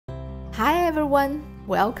Hi everyone,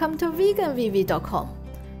 welcome to Veganvv.com.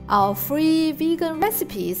 Our free vegan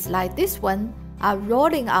recipes like this one are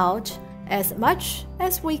rolling out as much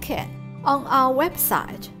as we can. On our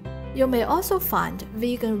website, you may also find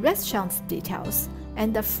vegan restaurants details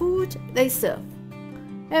and the food they serve.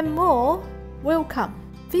 And more will come.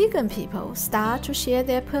 Vegan people start to share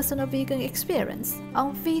their personal vegan experience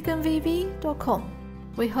on Veganvv.com.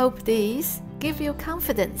 We hope these give you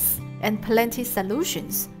confidence and plenty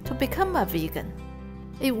solutions to become a vegan.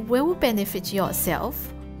 It will benefit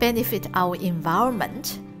yourself, benefit our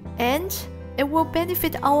environment, and it will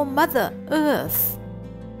benefit our Mother Earth.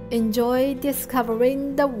 Enjoy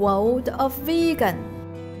discovering the world of vegan.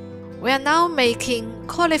 We are now making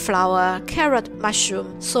cauliflower, carrot,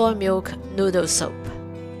 mushroom, soy milk noodle soup.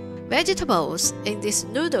 Vegetables in this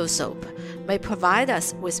noodle soup may provide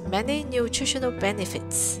us with many nutritional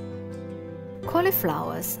benefits.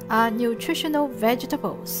 Cauliflowers are nutritional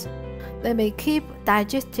vegetables. They may keep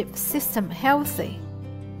digestive system healthy.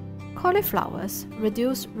 Cauliflowers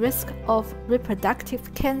reduce risk of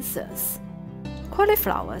reproductive cancers.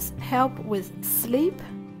 Cauliflowers help with sleep,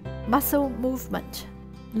 muscle movement,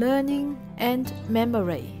 learning, and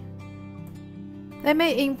memory. They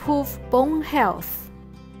may improve bone health.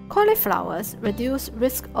 Cauliflowers reduce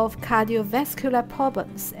risk of cardiovascular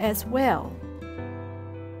problems as well.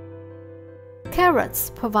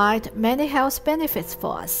 Carrots provide many health benefits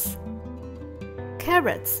for us.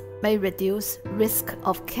 Carrots may reduce risk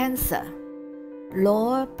of cancer,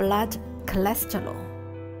 lower blood cholesterol.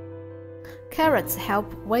 Carrots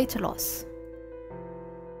help weight loss.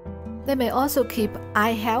 They may also keep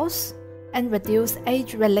eye health and reduce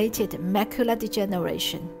age-related macular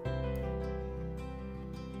degeneration.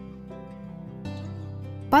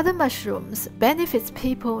 Butter mushrooms benefits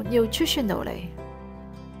people nutritionally.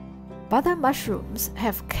 Butter mushrooms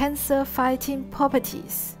have cancer-fighting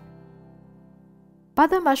properties.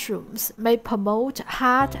 Butter mushrooms may promote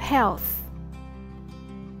heart health.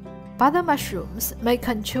 Butter mushrooms may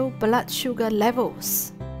control blood sugar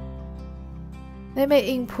levels. They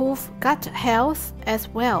may improve gut health as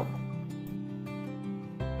well.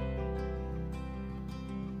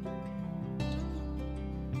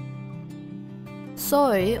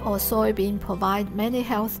 Soy or soybean provide many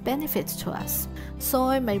health benefits to us.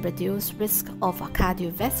 Soy may reduce risk of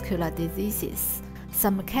cardiovascular diseases,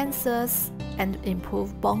 some cancers, and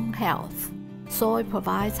improve bone health. Soy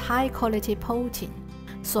provides high-quality protein.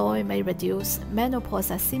 Soy may reduce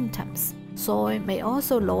menopausal symptoms. Soy may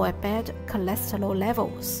also lower bad cholesterol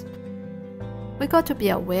levels. We got to be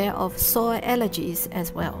aware of soy allergies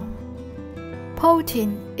as well.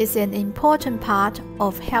 Protein is an important part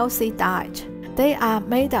of healthy diet. They are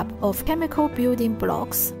made up of chemical building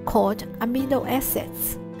blocks called amino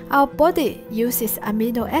acids. Our body uses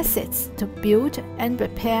amino acids to build and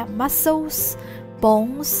repair muscles,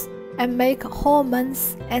 bones, and make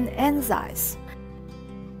hormones and enzymes.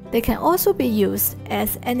 They can also be used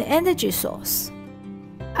as an energy source.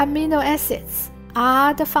 Amino acids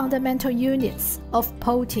are the fundamental units of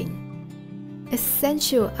protein.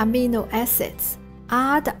 Essential amino acids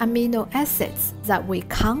are the amino acids that we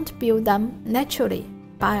can't build them naturally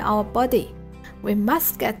by our body. We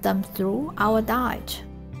must get them through our diet.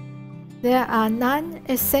 There are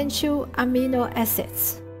non-essential amino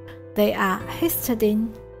acids. They are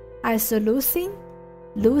histidine, isoleucine,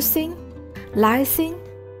 leucine, lysine,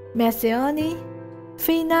 methionine,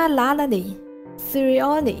 phenylalanine,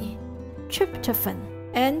 threonine, tryptophan,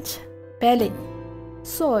 and valine.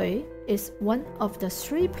 Soy is one of the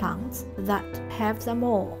 3 plants that have them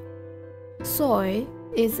all. Soy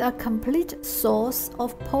is a complete source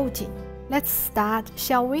of protein. Let's start,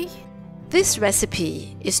 shall we? This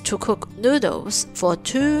recipe is to cook noodles for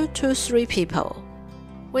 2 to 3 people.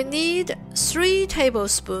 We need 3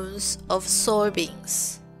 tablespoons of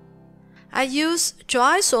soybeans. I use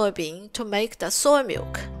dry soybean to make the soy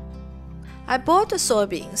milk. I bought the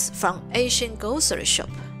soybeans from Asian grocery shop.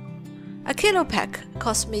 A kilo pack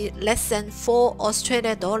cost me less than $4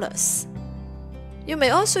 Australian. You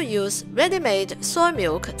may also use ready-made soy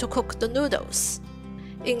milk to cook the noodles.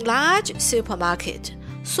 In large supermarket,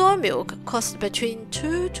 soy milk costs between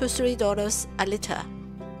 $2 to $3 a liter.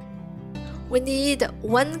 We need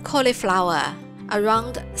 1 cauliflower,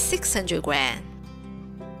 around 600 grams,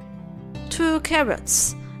 2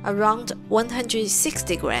 carrots, around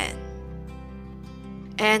 160 grams,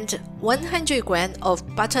 and 100 grams of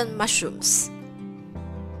button mushrooms.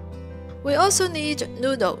 We also need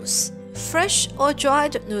noodles, fresh or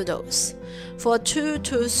dried noodles. For 2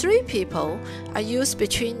 to 3 people, I use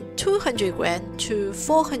between 200 grams to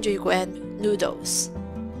 400 grams noodles.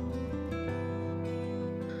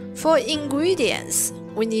 For ingredients,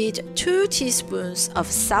 we need 2 teaspoons of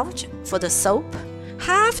salt for the soap,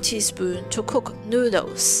 half teaspoon to cook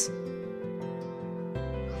noodles.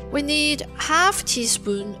 We need half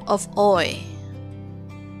teaspoon of oil.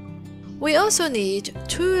 We also need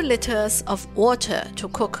 2 liters of water to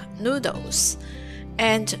cook noodles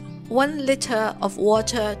and 1 liter of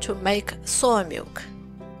water to make soy milk.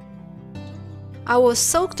 I will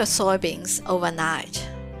soak the soybeans overnight.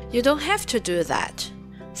 You don't have to do that.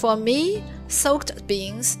 For me, soaked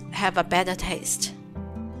beans have a better taste.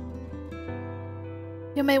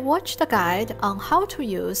 You may watch the guide on how to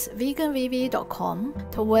use veganvv.com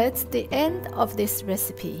towards the end of this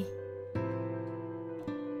recipe.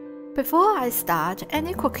 Before I start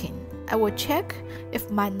any cooking, I will check if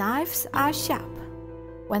my knives are sharp.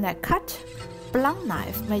 When I cut, blunt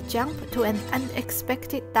knife may jump to an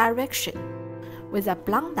unexpected direction. With a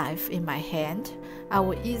blunt knife in my hand, I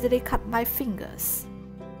will easily cut my fingers.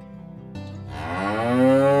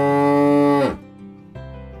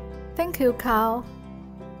 Thank you, Carl.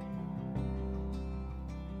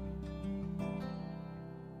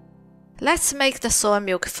 Let's make the soy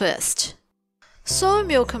milk first. Soy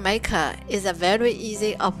milk maker is a very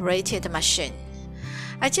easy operated machine.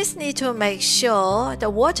 I just need to make sure the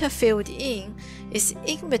water filled in is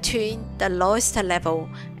in between the lowest level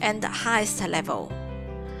and the highest level.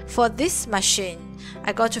 For this machine,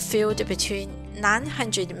 I got filled between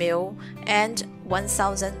 900 ml and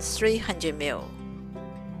 1300 ml.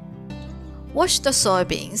 Wash the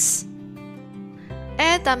soybeans.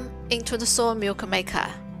 Add them into the soy milk maker.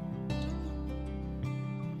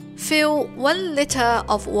 Fill 1 liter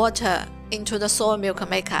of water into the soy milk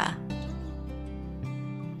maker.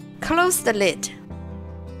 Close the lid.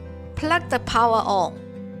 Plug the power on.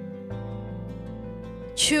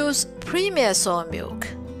 Choose Premier Soy Milk.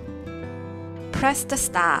 Press the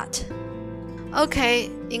start. Okay,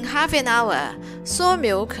 in half an hour, soy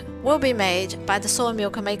milk will be made by the soy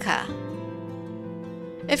milk maker.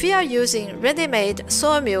 If you are using ready-made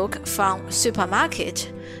soy milk from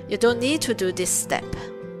supermarket, you don't need to do this step.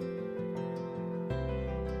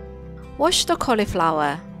 Wash the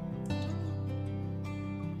cauliflower.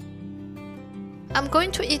 I'm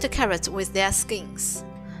going to eat the carrots with their skins.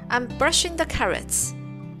 I'm brushing the carrots.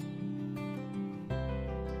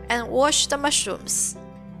 And wash the mushrooms.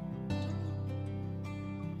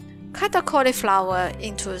 Cut the cauliflower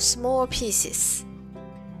into small pieces.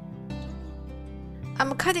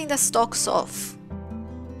 I'm cutting the stalks off.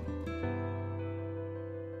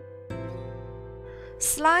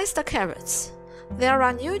 Slice the carrots. There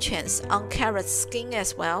are nutrients on carrot skin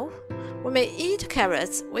as well. We may eat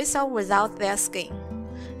carrots with or without their skin.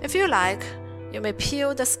 If you like, you may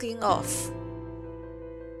peel the skin off.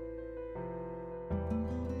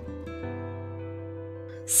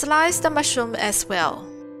 Slice the mushroom as well.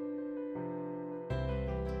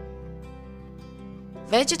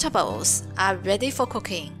 Vegetables are ready for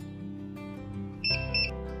cooking.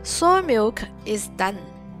 Soy milk is done.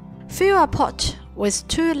 Fill a pot with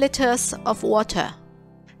 2 liters of water.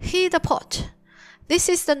 Heat the pot. This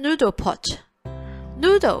is the noodle pot.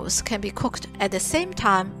 Noodles can be cooked at the same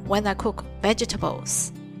time when I cook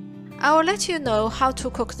vegetables. I will let you know how to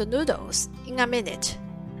cook the noodles in a minute.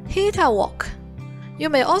 Heat a wok. You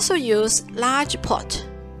may also use large pot.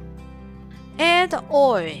 Add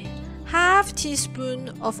oil, half teaspoon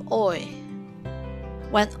of oil.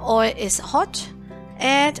 When oil is hot,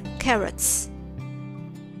 add carrots.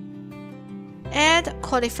 Add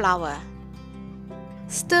cauliflower.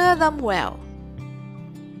 Stir them well.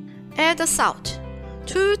 Add the salt,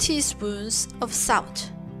 2 teaspoons of salt.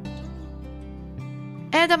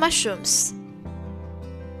 Add the mushrooms.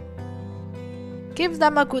 Give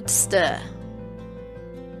them a good stir.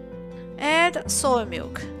 Add soy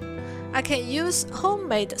milk. I can use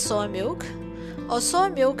homemade soy milk or soy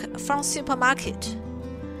milk from supermarket.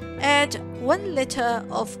 Add 1 liter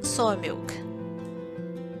of soy milk.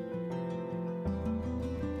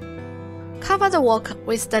 Cover the wok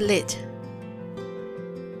with the lid.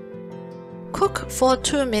 Cook for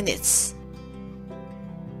 2 minutes.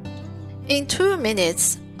 In 2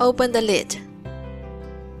 minutes, open the lid.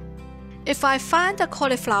 If I find the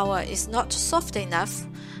cauliflower is not soft enough,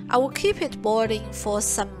 I will keep it boiling for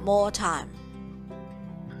some more time.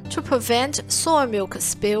 To prevent soy milk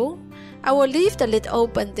spill, I will leave the lid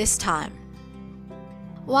open this time.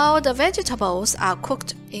 While the vegetables are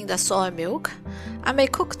cooked in the soy milk, I may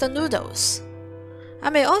cook the noodles. I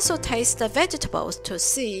may also taste the vegetables to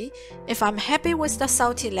see if I'm happy with the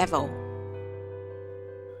salty level.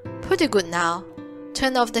 Pretty good now.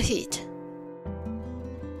 Turn off the heat.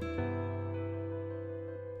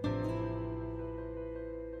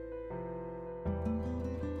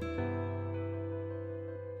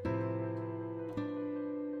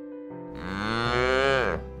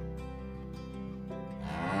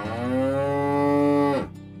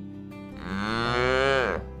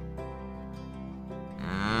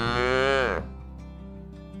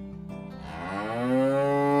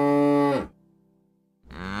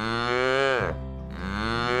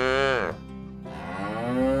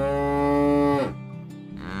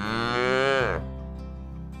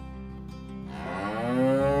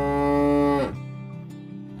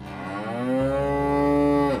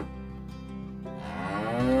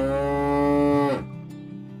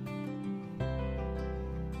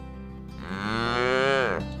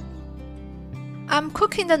 I'm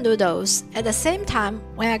cooking the noodles at the same time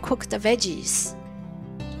when I cook the veggies.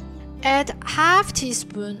 Add half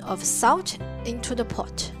teaspoon of salt into the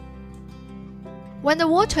pot. When the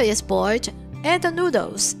water is boiled, add the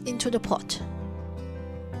noodles into the pot.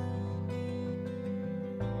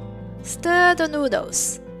 Stir the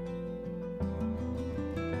noodles.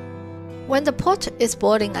 When the pot is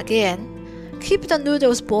boiling again, keep the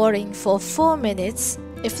noodles boiling for 4 minutes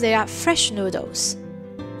if they are fresh noodles.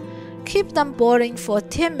 Keep them boiling for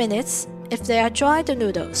 10 minutes if they are dried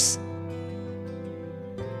noodles.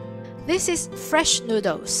 This is fresh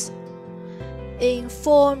noodles. In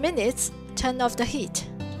 4 minutes, turn off the heat.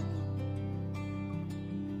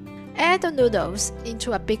 Add the noodles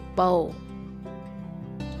into a big bowl.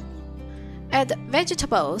 Add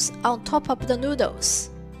vegetables on top of the noodles.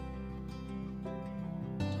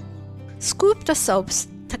 Scoop the soaps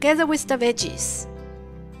together with the veggies.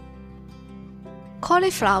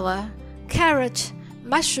 Cauliflower, carrot,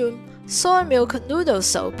 mushroom, soy milk noodle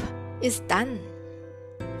soup is done.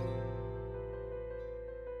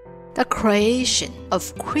 The creation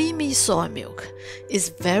of creamy soy milk is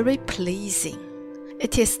very pleasing.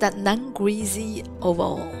 It is the non-greasy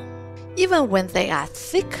overall. Even when they are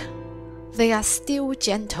thick, they are still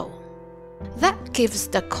gentle. That gives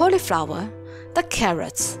the cauliflower, the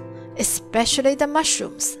carrots, especially the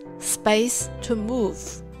mushrooms, space to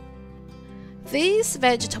move. These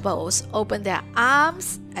vegetables open their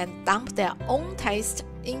arms and dump their own taste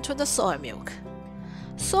into the soy milk.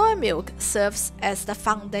 Soy milk serves as the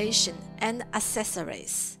foundation and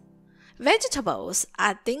accessories. Vegetables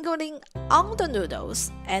are dingling on the noodles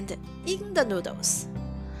and in the noodles.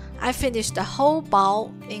 I finished the whole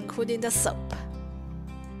bowl, including the soup.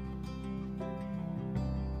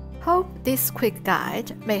 Hope this quick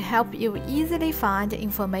guide may help you easily find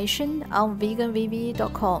information on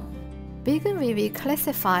Veganvv.com. Veganvv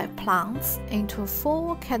classifies plants into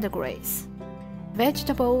 4 categories: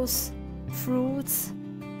 vegetables, fruits,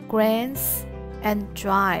 grains, and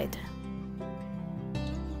dried.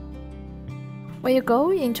 When you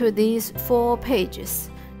go into these 4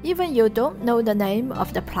 pages, even you don't know the name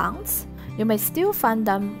of the plants, you may still find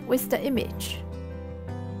them with the image.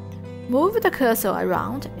 Move the cursor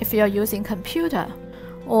around if you are using computer,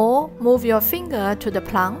 or move your finger to the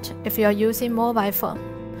plant if you are using mobile phone.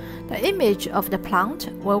 The image of the plant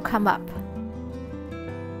will come up.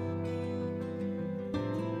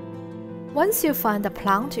 Once you find the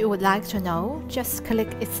plant you would like to know, just click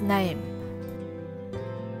its name.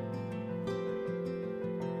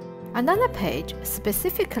 Another page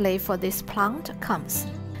specifically for this plant comes.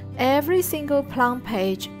 Every single plant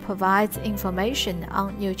page provides information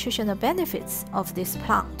on nutritional benefits of this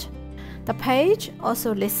plant. The page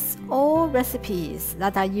also lists all recipes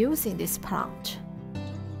that are using this plant.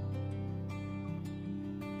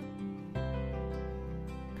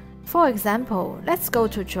 For example, let's go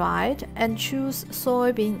to dried and choose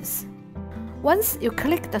soybeans. Once you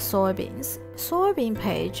click the soybeans, soybean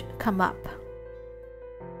page come up.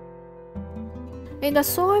 In the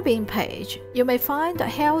soybean page, you may find the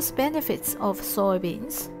health benefits of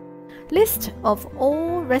soybeans. List of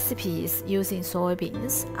all recipes using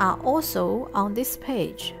soybeans are also on this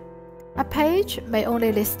page. A page may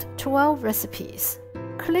only list 12 recipes.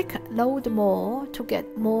 Click Load More to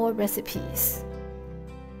get more recipes.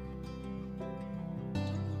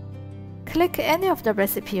 Click any of the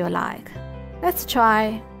recipe you like. Let's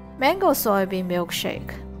try mango soybean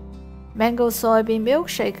milkshake. Mango soybean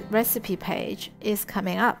milkshake recipe page is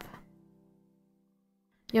coming up.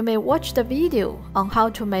 You may watch the video on how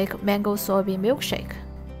to make mango soybean milkshake.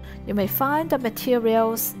 You may find the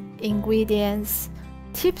materials, ingredients,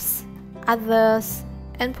 tips, others,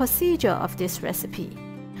 and procedure of this recipe.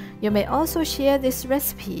 You may also share this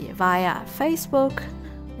recipe via Facebook,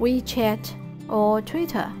 WeChat, or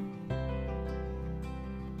Twitter.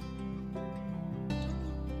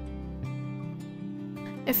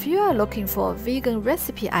 If you are looking for vegan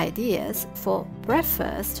recipe ideas for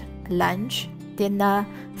breakfast, lunch, dinner,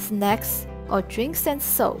 snacks, or drinks and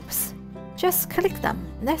soaps, just click them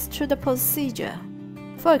next to the procedure.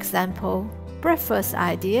 For example, breakfast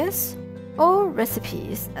ideas or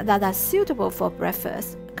recipes that are suitable for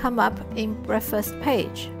breakfast come up in breakfast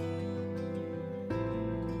page.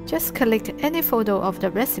 Just click any photo of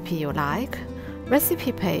the recipe you like.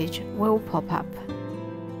 Recipe page will pop up.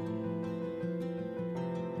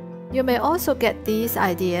 You may also get these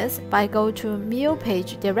ideas by go to meal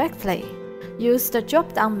page directly. Use the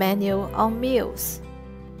drop-down menu on meals.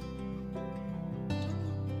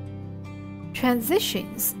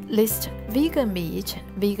 Transitions list vegan meat,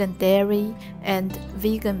 vegan dairy, and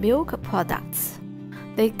vegan milk products.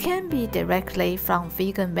 They can be directly from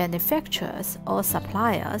vegan manufacturers or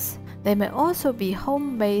suppliers. They may also be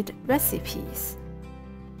homemade recipes.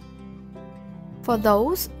 For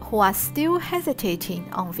those who are still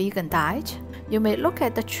hesitating on vegan diet, you may look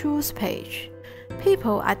at the Choose page.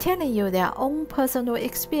 People are telling you their own personal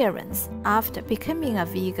experience after becoming a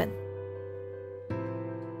vegan.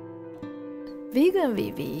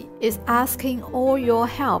 Veganvv is asking all your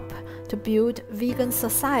help to build vegan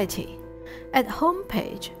society. At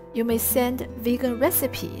homepage, you may send vegan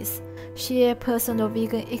recipes, share personal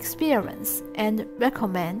vegan experience, and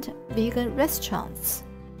recommend vegan restaurants.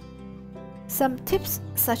 Some tips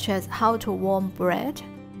such as how to warm bread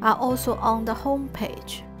are also on the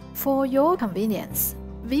homepage. For your convenience,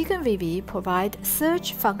 Veganvv provides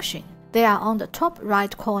search function. They are on the top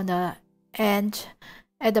right corner and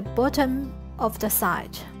at the bottom of the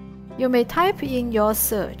site. You may type in your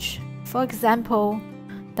search, for example,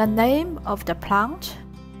 the name of the plant,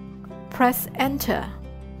 press enter.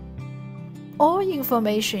 All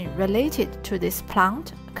information related to this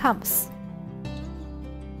plant comes.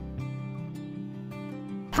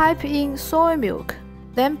 Type in soy milk,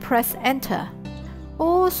 then press enter.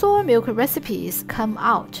 All soy milk recipes come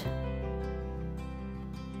out.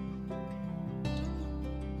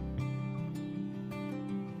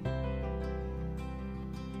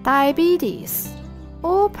 Diabetes.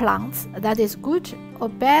 All plants that is good or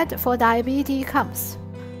bad for diabetes comes.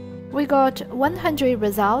 We got 100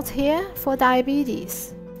 results here for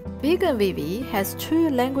diabetes. Veganvv has 2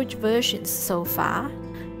 language versions so far,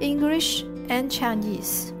 English and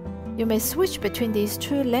Chinese. You may switch between these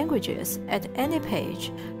 2 languages at any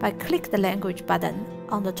page by click the language button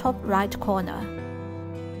on the top right corner.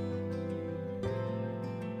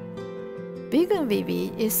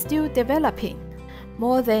 Veganvv is still developing.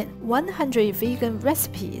 More than 100 vegan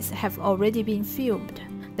recipes have already been filmed.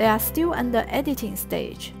 They are still under editing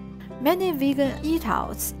stage. Many vegan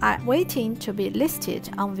eatouts are waiting to be listed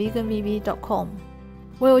on veganvv.com.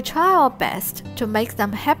 We'll try our best to make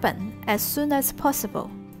them happen as soon as possible.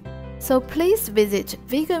 So please visit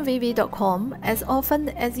veganvv.com as often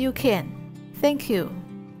as you can. Thank you.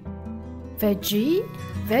 Veggie,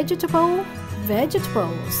 vegetable,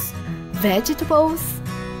 vegetables, vegetables,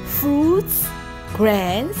 fruits,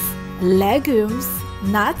 grains, legumes,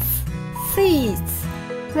 nuts, seeds,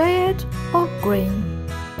 red or green,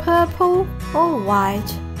 purple or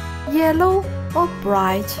white, yellow or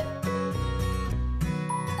bright.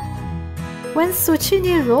 When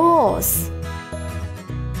zucchini rolls,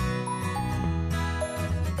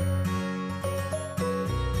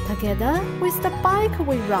 together with the bike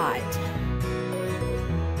we ride.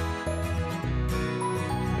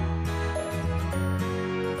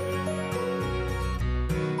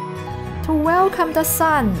 To welcome the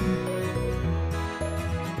sun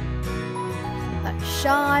that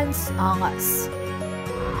shines on us.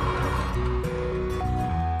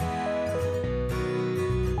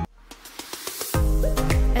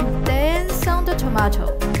 And dance on the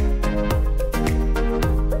tomato.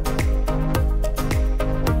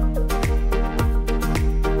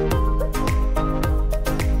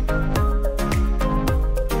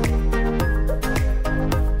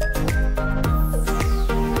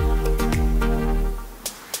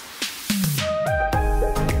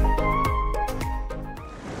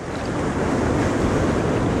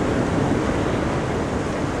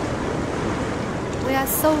 We are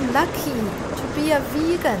so lucky to be a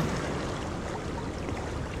vegan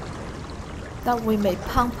that we may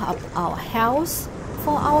pump up our health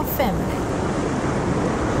for our family.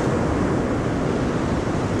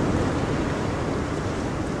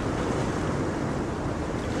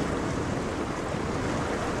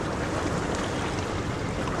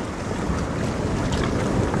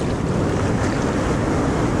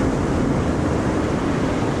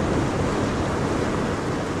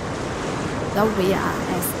 That we are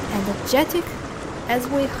as energetic as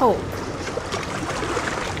we hope.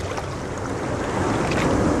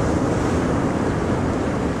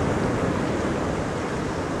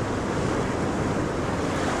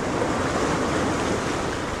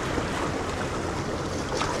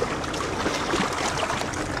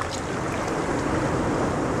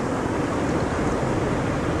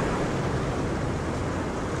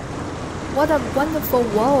 What a wonderful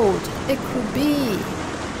world it could be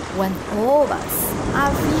when all of us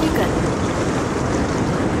are vegan.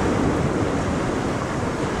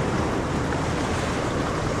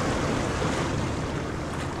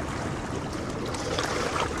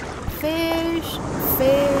 Fish,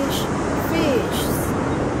 fish, fish.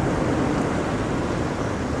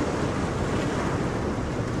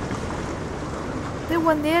 They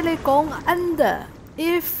were nearly gone under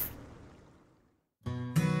if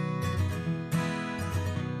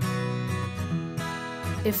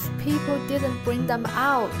if people didn't bring them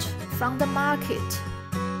out from the market.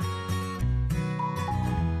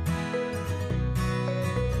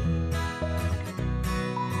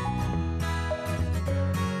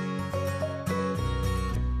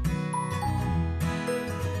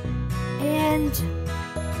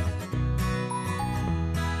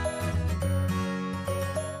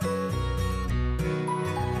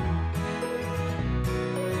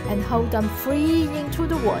 And hold them free into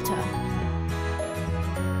the water.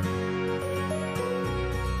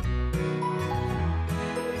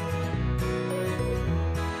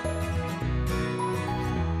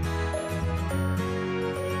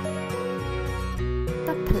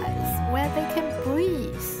 The place where they can breathe.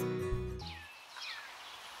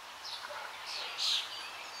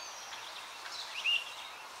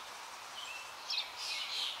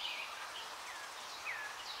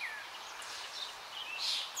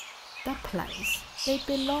 The place they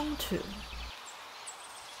belong to,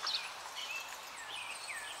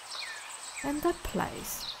 and the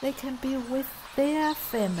place they can be with their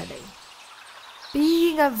family.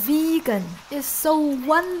 Being a vegan is so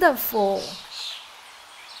wonderful.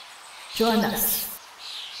 Join us.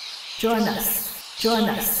 Join us. Join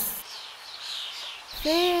us.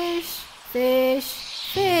 Fish, fish,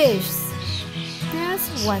 fish.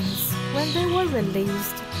 There's once when they were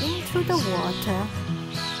released into the water,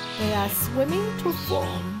 they are swimming to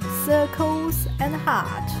form circles and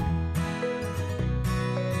hearts.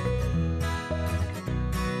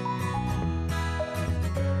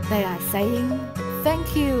 They are saying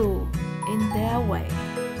thank you in their way.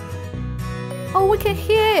 Oh, we can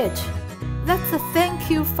hear it. That's a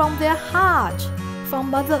thank you from their heart,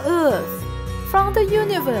 from Mother Earth, from the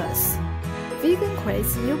universe. Vegan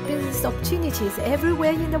creates new business opportunities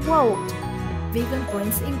everywhere in the world. Vegan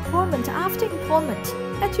brings employment after employment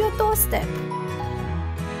at your doorstep.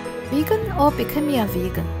 Vegan or becoming a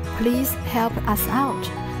vegan, please help us out.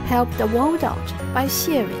 Help the world out by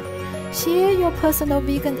sharing. Share your personal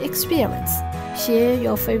vegan experience. Share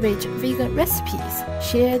your favorite vegan recipes.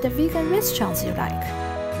 Share the vegan restaurants you like.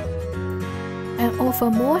 And offer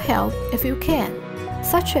more help if you can,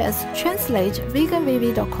 such as translate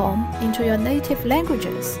veganvv.com into your native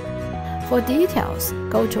languages. For details,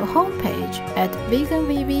 go to homepage at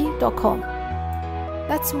veganvv.com.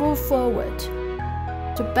 Let's move forward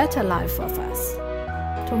to better life of us,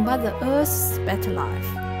 to Mother Earth's better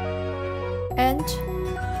life, and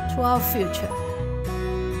to our future.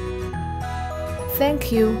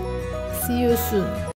 Thank you. See you soon.